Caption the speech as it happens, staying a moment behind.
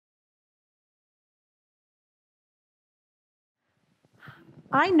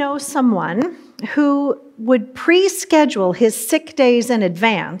I know someone who would pre-schedule his sick days in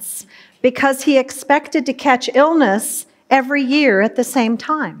advance because he expected to catch illness every year at the same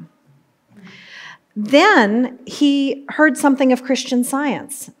time. Then he heard something of Christian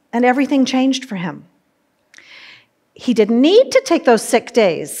Science, and everything changed for him. He didn't need to take those sick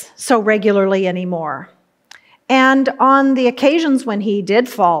days so regularly anymore. And on the occasions when he did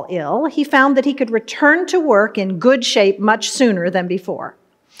fall ill, he found that he could return to work in good shape much sooner than before.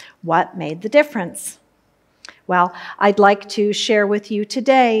 What made the difference? Well, I'd like to share with you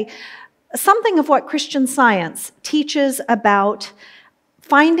today something of what Christian Science teaches about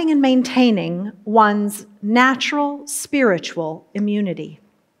finding and maintaining one's natural spiritual immunity.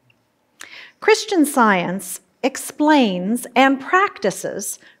 Christian Science explains and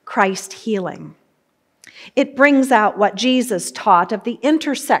practices Christ healing. It brings out what Jesus taught of the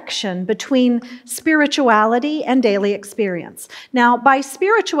intersection between spirituality and daily experience. Now, by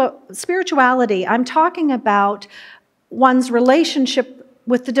spirituality, I'm talking about one's relationship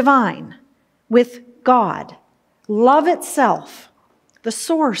with the divine, with God, love itself, the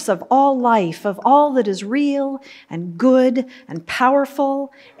source of all life, of all that is real and good and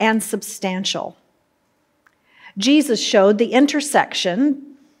powerful and substantial. Jesus showed the intersection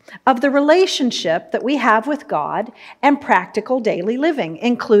of the relationship that we have with God and practical daily living,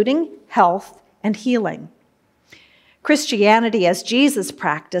 including health and healing. Christianity, as Jesus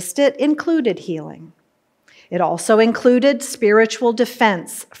practiced it, included healing. It also included spiritual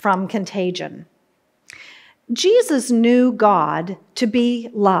defense from contagion. Jesus knew God to be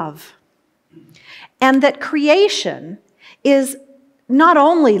love, and that creation is not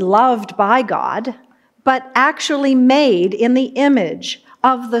only loved by God, but actually made in the image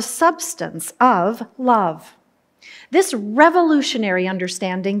of the substance of love. This revolutionary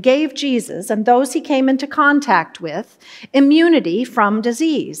understanding gave Jesus and those he came into contact with immunity from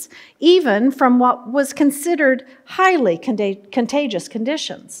disease, even from what was considered highly contagious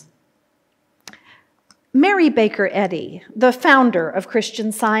conditions. Mary Baker Eddy, the founder of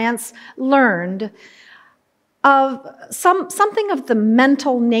Christian Science, learned of something of the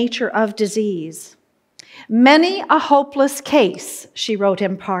mental nature of disease. Many a hopeless case, she wrote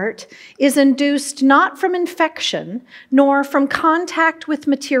in part, is induced not from infection nor from contact with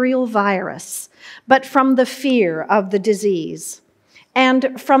material virus, but from the fear of the disease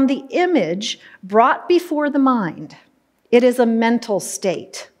and from the image brought before the mind. It is a mental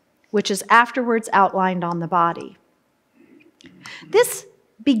state, which is afterwards outlined on the body. This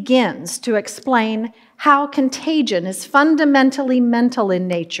begins to explain how contagion is fundamentally mental in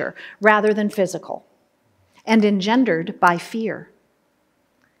nature rather than physical, and engendered by fear.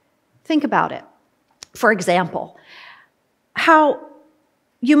 Think about it. For example, how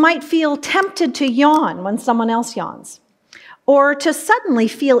you might feel tempted to yawn when someone else yawns, or to suddenly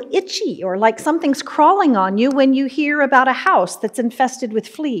feel itchy or like something's crawling on you when you hear about a house that's infested with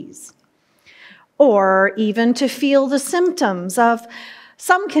fleas, or even to feel the symptoms of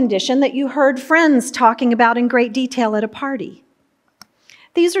some condition that you heard friends talking about in great detail at a party.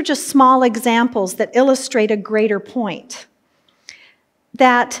 These are just small examples that illustrate a greater point,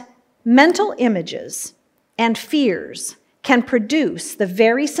 that mental images and fears can produce the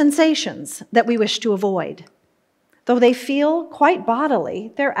very sensations that we wish to avoid. Though they feel quite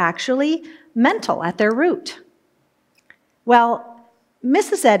bodily, they're actually mental at their root. Well,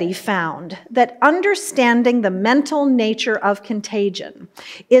 Mrs. Eddy found that understanding the mental nature of contagion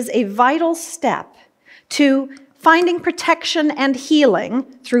is a vital step to finding protection and healing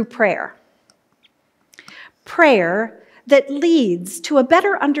through prayer. Prayer that leads to a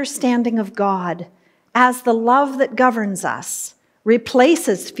better understanding of God as the love that governs us,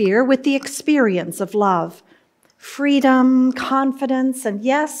 replaces fear with the experience of love, freedom, confidence, and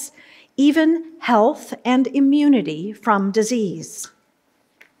yes, even health and immunity from disease.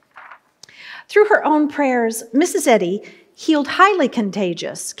 Through her own prayers, Mrs. Eddy healed highly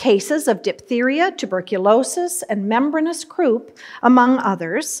contagious cases of diphtheria, tuberculosis, and membranous croup, among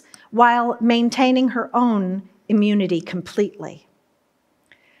others, while maintaining her own immunity completely.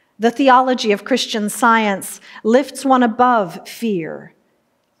 The theology of Christian Science lifts one above fear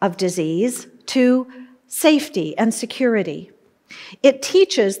of disease to safety and security. It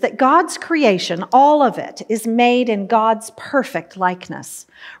teaches that God's creation, all of it, is made in God's perfect likeness,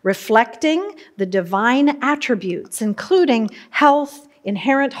 reflecting the divine attributes, including health,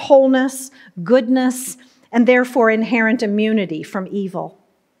 inherent wholeness, goodness, and therefore inherent immunity from evil.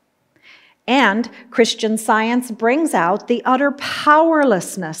 And Christian Science brings out the utter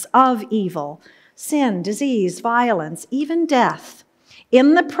powerlessness of evil, sin, disease, violence, even death,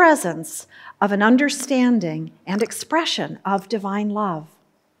 in the presence of an understanding and expression of divine love.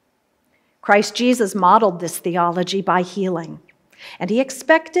 Christ Jesus modeled this theology by healing, and he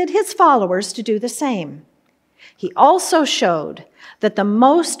expected his followers to do the same. He also showed that the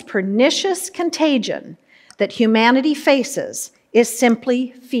most pernicious contagion that humanity faces is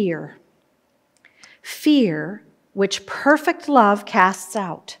simply fear. Fear which perfect love casts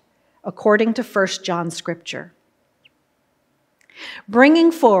out, according to 1 John scripture.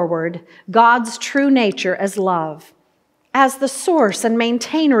 Bringing forward God's true nature as love, as the source and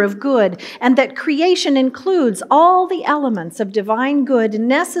maintainer of good, and that creation includes all the elements of divine good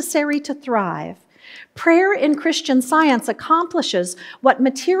necessary to thrive, prayer in Christian Science accomplishes what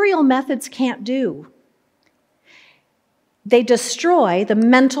material methods can't do. They destroy the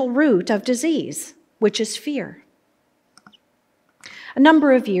mental root of disease, which is fear. A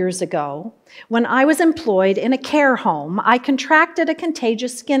number of years ago, when I was employed in a care home, I contracted a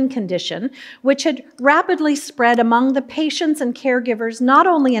contagious skin condition which had rapidly spread among the patients and caregivers not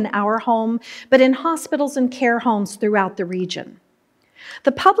only in our home, but in hospitals and care homes throughout the region.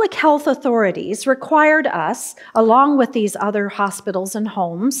 The public health authorities required us, along with these other hospitals and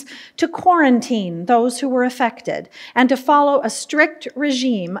homes, to quarantine those who were affected and to follow a strict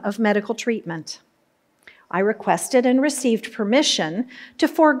regime of medical treatment. I requested and received permission to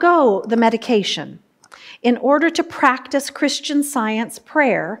forego the medication in order to practice Christian Science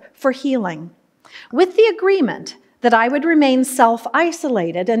prayer for healing, with the agreement that I would remain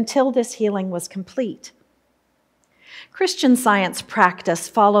self-isolated until this healing was complete. Christian Science practice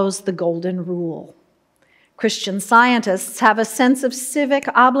follows the golden rule. Christian Scientists have a sense of civic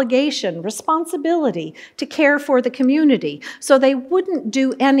obligation, responsibility to care for the community, so they wouldn't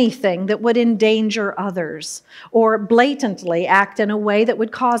do anything that would endanger others or blatantly act in a way that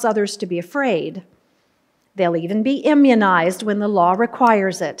would cause others to be afraid. They'll even be immunized when the law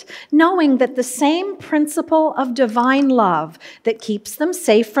requires it, knowing that the same principle of divine love that keeps them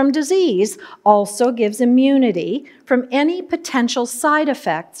safe from disease also gives immunity from any potential side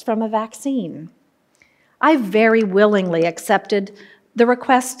effects from a vaccine. I very willingly accepted the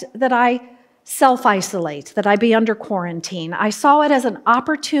request that I self-isolate, that I be under quarantine. I saw it as an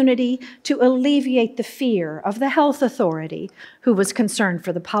opportunity to alleviate the fear of the health authority who was concerned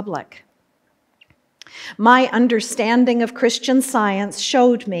for the public. My understanding of Christian Science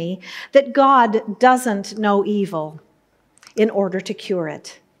showed me that God doesn't know evil in order to cure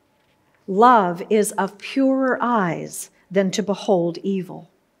it. Love is of purer eyes than to behold evil.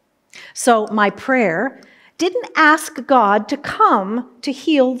 So my prayer didn't ask God to come to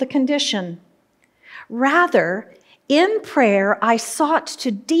heal the condition. Rather, in prayer, I sought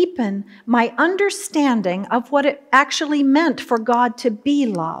to deepen my understanding of what it actually meant for God to be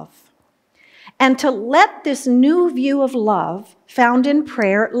love, and to let this new view of love found in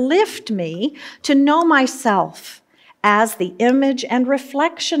prayer lift me to know myself as the image and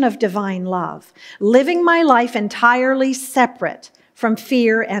reflection of divine love, living my life entirely separate from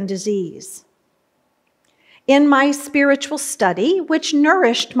fear and disease. In my spiritual study, which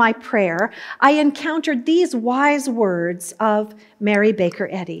nourished my prayer, I encountered these wise words of Mary Baker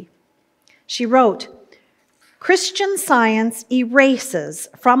Eddy. She wrote, "Christian Science erases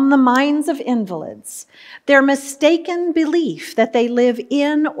from the minds of invalids their mistaken belief that they live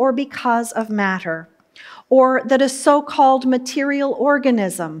in or because of matter, or that a so-called material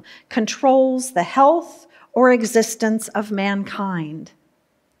organism controls the health or existence of mankind,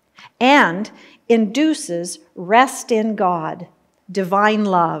 and induces rest in God, divine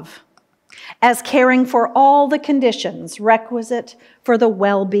love, as caring for all the conditions requisite for the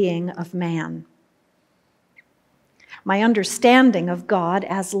well-being of man." My understanding of God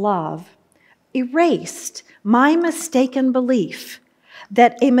as love erased my mistaken belief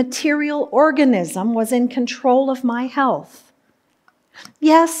that a material organism was in control of my health.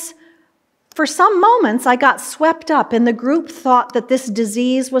 Yes, for some moments I got swept up in the group thought that this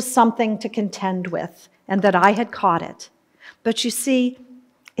disease was something to contend with and that I had caught it. But you see,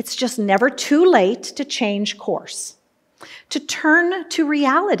 it's just never too late to change course, to turn to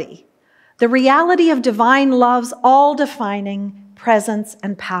reality, the reality of divine love's all-defining presence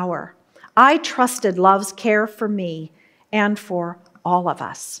and power. I trusted love's care for me and for all of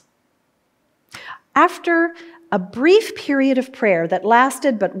us. After a brief period of prayer that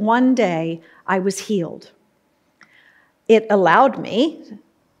lasted but one day, I was healed. It allowed me,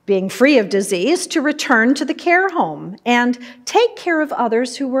 being free of disease, to return to the care home and take care of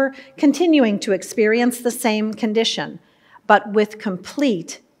others who were continuing to experience the same condition, but with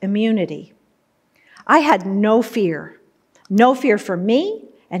complete immunity. I had no fear for me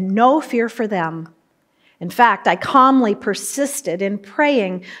and no fear for them. In fact, I calmly persisted in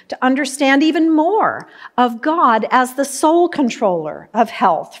praying to understand even more of God as the sole controller of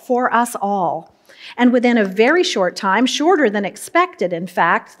health for us all. And within a very short time, shorter than expected, in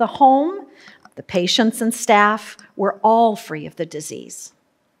fact, the home, the patients and staff were all free of the disease.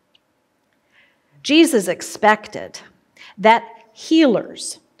 Jesus expected that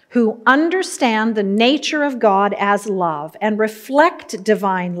healers who understand the nature of God as love and reflect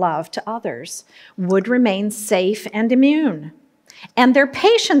divine love to others would remain safe and immune, and their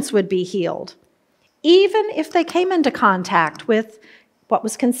patients would be healed, even if they came into contact with what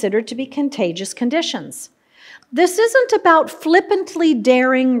was considered to be contagious conditions. This isn't about flippantly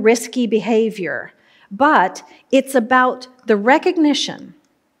daring risky behavior, but it's about the recognition,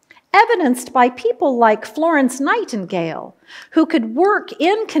 evidenced by people like Florence Nightingale, who could work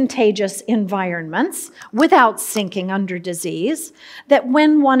in contagious environments without sinking under disease, that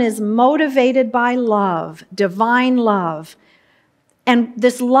when one is motivated by love, divine love, and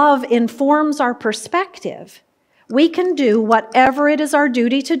this love informs our perspective, we can do whatever it is our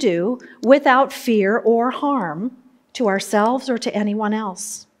duty to do without fear or harm to ourselves or to anyone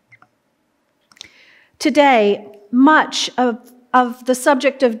else. Today, much of the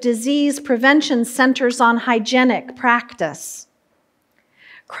subject of disease prevention centers on hygienic practice.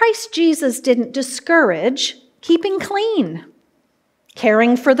 Christ Jesus didn't discourage keeping clean.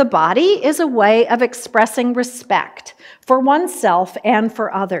 Caring for the body is a way of expressing respect for oneself and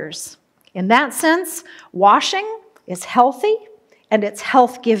for others. In that sense, washing is healthy and it's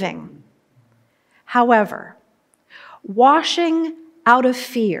health-giving. However, washing out of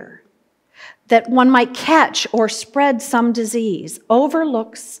fear that one might catch or spread some disease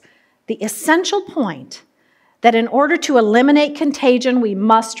overlooks the essential point that in order to eliminate contagion, we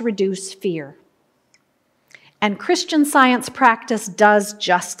must reduce fear. And Christian Science practice does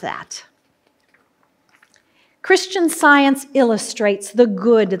just that. Christian Science illustrates the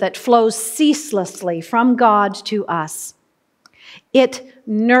good that flows ceaselessly from God to us. It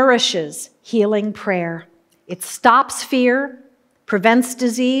nourishes healing prayer. It stops fear, prevents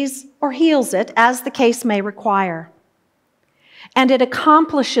disease, or heals it, as the case may require. And it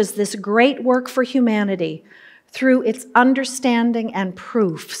accomplishes this great work for humanity through its understanding and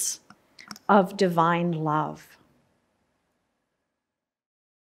proofs of divine love.